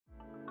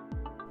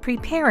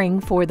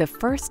Preparing for the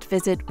first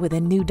visit with a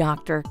new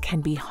doctor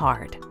can be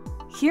hard.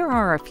 Here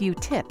are a few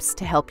tips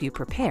to help you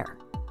prepare.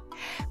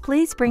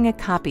 Please bring a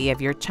copy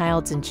of your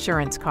child's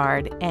insurance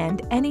card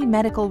and any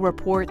medical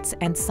reports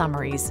and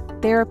summaries,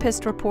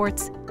 therapist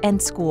reports,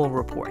 and school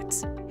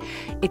reports.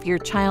 If your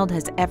child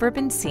has ever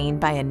been seen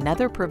by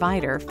another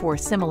provider for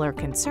similar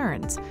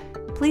concerns,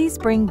 please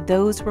bring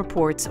those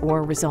reports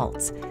or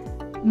results.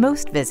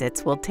 Most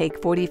visits will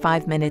take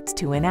 45 minutes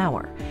to an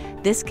hour.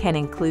 This can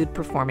include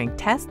performing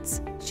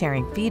tests,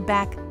 sharing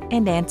feedback,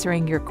 and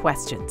answering your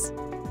questions.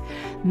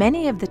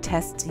 Many of the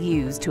tests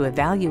used to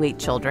evaluate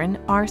children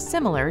are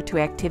similar to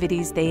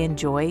activities they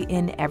enjoy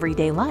in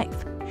everyday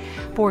life.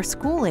 For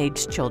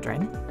school-aged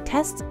children,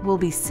 tests will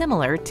be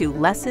similar to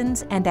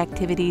lessons and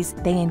activities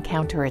they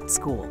encounter at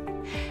school.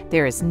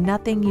 There is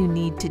nothing you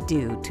need to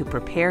do to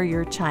prepare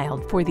your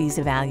child for these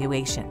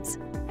evaluations.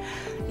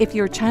 If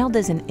your child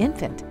is an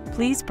infant,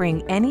 please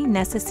bring any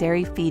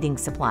necessary feeding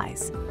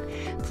supplies.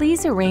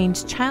 Please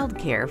arrange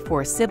childcare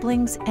for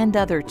siblings and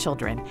other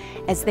children,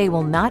 as they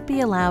will not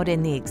be allowed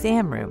in the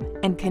exam room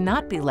and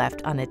cannot be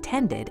left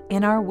unattended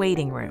in our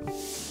waiting room.